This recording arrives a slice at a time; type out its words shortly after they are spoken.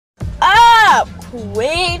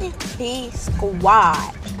20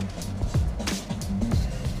 Squad.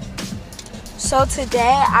 So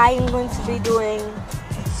today I am going to be doing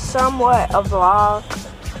somewhat a vlog.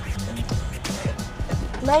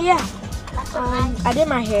 But yeah, I did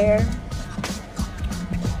my hair.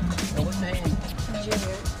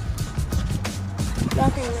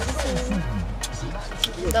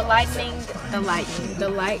 The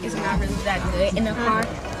light is not really that good in the car,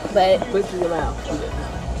 but Put it in your mouth.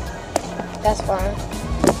 that's fine.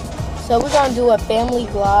 So we're gonna do a family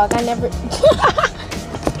vlog.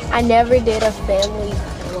 I never did a family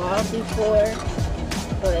vlog before,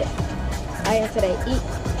 but I am today.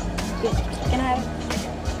 Can I have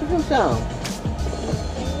it? Give him some.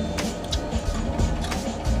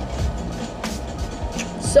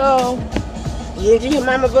 So You didn't see your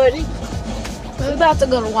mama, buddy? we're about to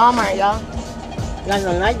go to Walmart, y'all. Got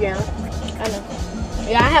no nightgown. I know.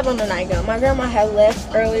 Yeah, I have on a nightgown. My grandma had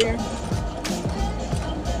left earlier.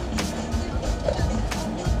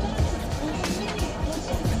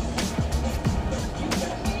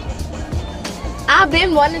 I've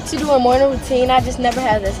been wanting to do a morning routine. I just never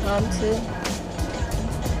had the time to.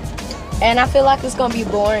 And I feel like it's gonna be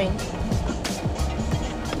boring.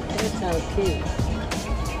 That sounds cute.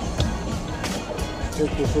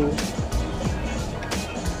 Cookie food.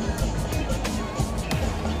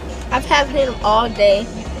 I've had him all day.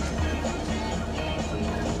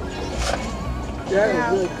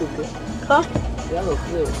 That was good, Cookie. Huh? That looks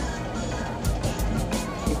good.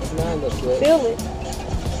 Mine looks good. Feel it.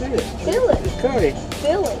 Feel it. Feel it. It's curly.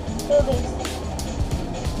 Feel it. Feel this.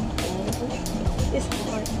 It's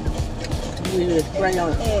hard. You need to spray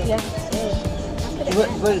on it. Yeah.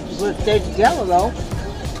 But it stays together though.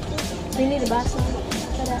 We need to buy some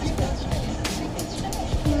for that.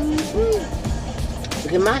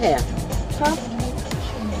 Look at my hair. Huh?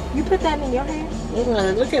 You put that in your hair?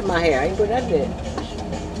 Look at my hair. I ain't put that there.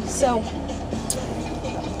 So,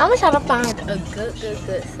 I'm gonna try to find a good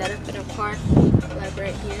setup in the park, like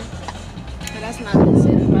right here. But that's not a good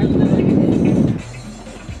setup. Right here.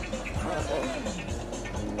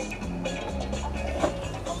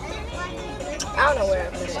 I don't know where I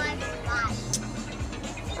put it. I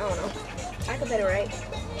don't know. I can put it right.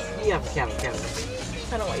 You have to count.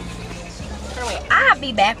 Hold on, wait. I'll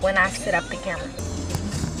be back when I set up the camera.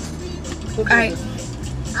 Alright.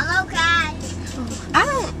 I'm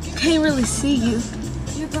okay. Can't really see you.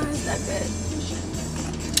 Your guys that good.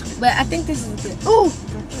 But I think this is good. Ooh!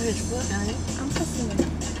 I'm pushing it.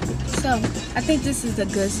 So, I think this is a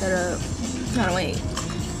good setup. Hold on, wait.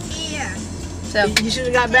 Yeah. So, You should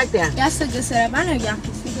have got back there. that's a good setup. I know y'all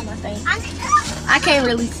can see my thing. I can't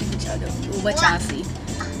really see what y'all do. What y'all see.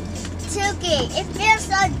 Tuki, it feels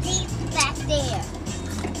so deep back there.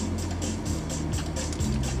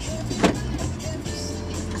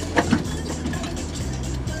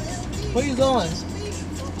 Where you going?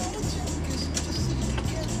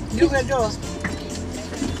 You that door.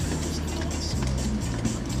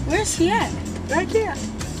 Where's he at? Right there.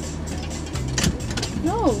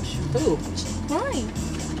 No. Who? Mine.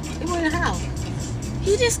 He went in the house.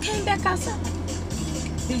 He just came back outside.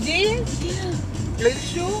 He did? Yeah. Are you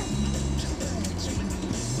sure?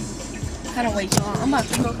 Hold on, wait, y'all. I'm about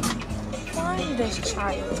to go find this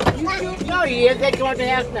child. You sure? No, he is. They come out the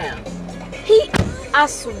house now. I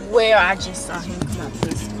swear I just saw him come out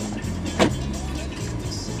this way.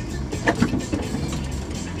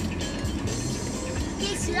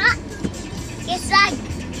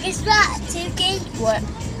 Guess what, Tuki? What?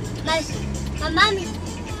 My mommy,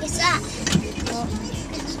 guess what?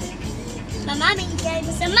 My mommy gave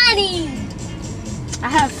me some money. I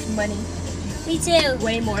have money Me too.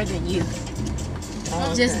 way more than you.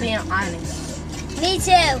 Oh, Just okay. being honest. Me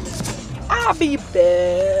too. I'll be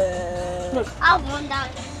back. I want that.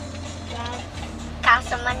 Count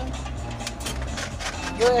some money.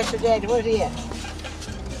 Go ask your daddy. Where's he at?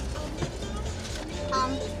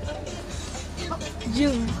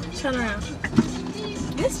 June, turn around.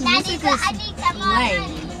 This Daddy, music I is need some more lame.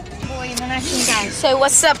 money. Boy, when I see guys. Say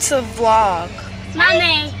what's up to the vlog.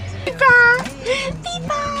 Mommy. Pipa,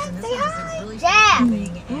 say hi.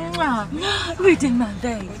 Yeah. Everything my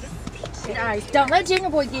day. Guys, don't let Junior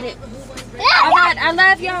Boy get it. Yeah. Alright, I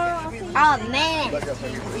love y'all. Oh man.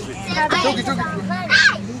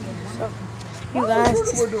 You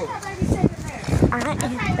guys, I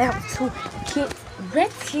am about to get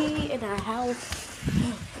ready in the house.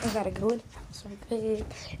 I gotta go in the house right quick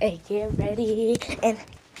and get ready. And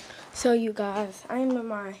so, you guys, I'm in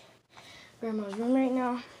my grandma's room right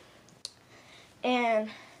now, and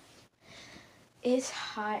it's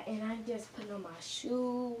hot, and I just put on my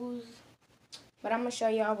shoes. But I'm gonna show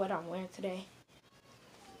y'all what I'm wearing today.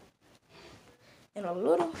 and a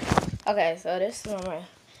little. Okay, so this is my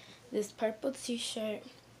this purple t-shirt,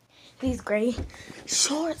 these gray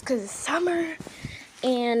shorts because it's summer,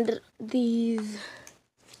 and these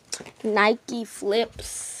Nike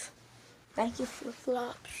flips, Nike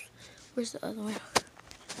flip-flops. Where's the other one?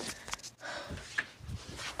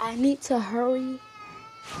 I need to hurry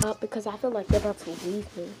up because I feel like they're about to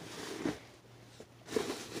leave me.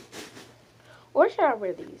 Or should I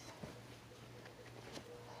wear these?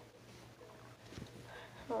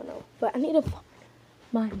 I don't know, but I need to find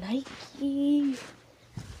my Nike.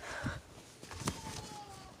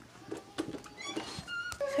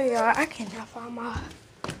 So y'all, I cannot find my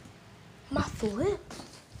flips.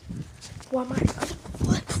 Well, my other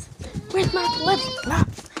flips. Where's my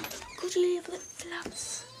flip-flops? Gucci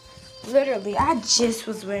flip-flops. Literally, I just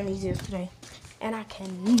was wearing these yesterday, and I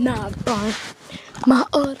cannot find my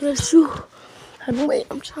other shoe. And wait,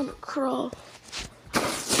 I'm trying to crawl.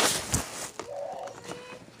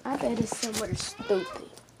 I bet it's somewhere stupid.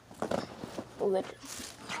 Literally.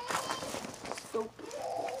 Stupid.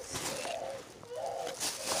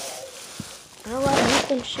 Oh, I hate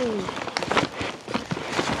them shoes.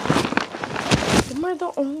 Them are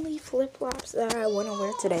the only flip-flops that I want to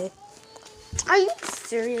wear today. Are you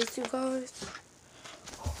serious, you guys?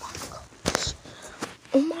 Oh my gosh.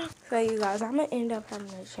 Oh my god, you guys, I'm going to end up having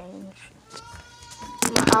to change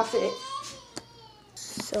my outfit.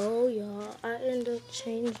 So, y'all, I end up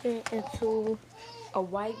changing into a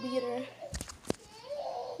white beater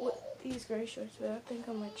with these gray shorts, but I think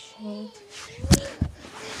I'm going to change.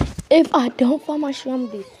 If I don't find my shoe, I'm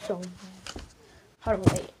going to be so mad. Hold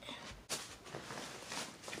on, wait.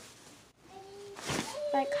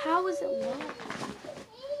 Like, how is it locked?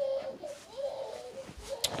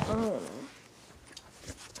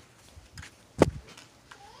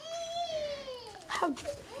 How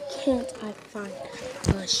can't I find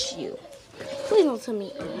a shoe? Please don't tell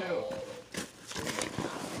me.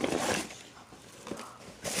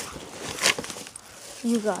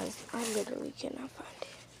 You guys, I literally cannot find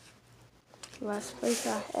it. The last place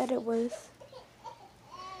I had it was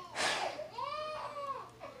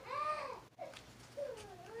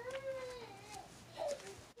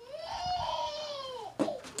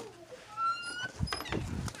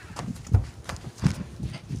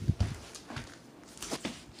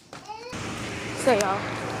so y'all,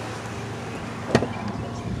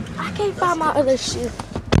 I can't find my other shoe.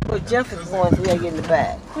 Well, Jeff is going to get in the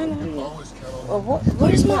bag. I know. Well,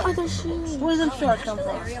 Where's my other shoes? where's them shorts come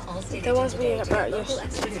from? The ones we brought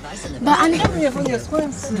yesterday. But I need They're from your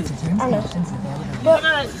swimsuit. I know. But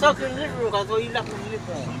I'm stuck in the living room because you left in the living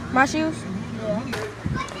room. My shoes? Yeah.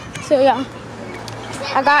 So yeah,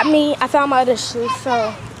 I found my other shoes,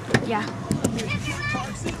 so yeah.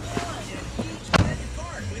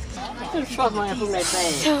 Put the shorts on from that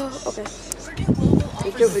bag. So, okay.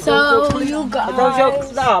 So you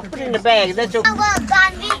guys. No, put it in the bag. That's your. I'm gonna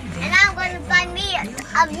buy me, and I'm gonna buy me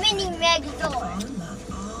a mini Megazord.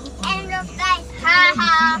 And the face, ha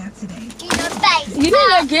ha. In the face. You need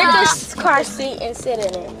to get this car seat and sit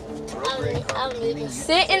in it. I don't need it.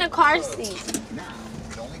 Sit in the car seat.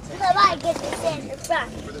 Somebody get this in the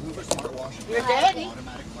front. Your daddy.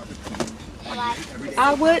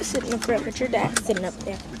 I would sit in the front, but your dad's sitting up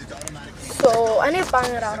there. So I need to find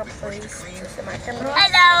out a place to sit my camera.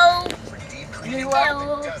 Hello. You what?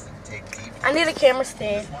 Hello. I need a camera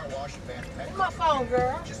stand. Where's my phone,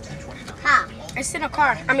 girl? Huh? It's in a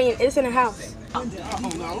car. I mean, it's in a house. Oh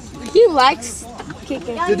no. He likes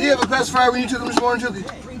kicking. Did he have a pacifier when you took him this morning, Chucky?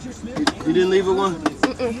 You didn't leave it one?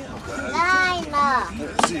 Lima.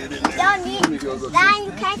 Don't need. Then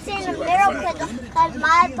you can't sit in the middle because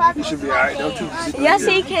my puppy. You should be alright, don't you? Yes,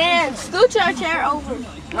 he can. Scoot your chair over.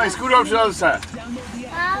 Hey, scoot over to the other side.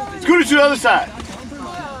 Scoot it to the other side.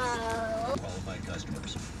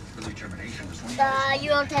 You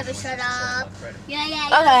don't have to shut up. Yeah.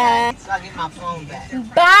 Okay. So I get my phone back.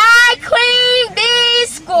 Bye, Queen Bee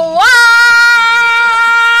Squad.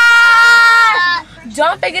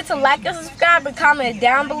 Don't forget to like and subscribe and comment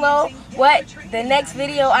down below what the next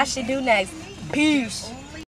video I should do next. Peace.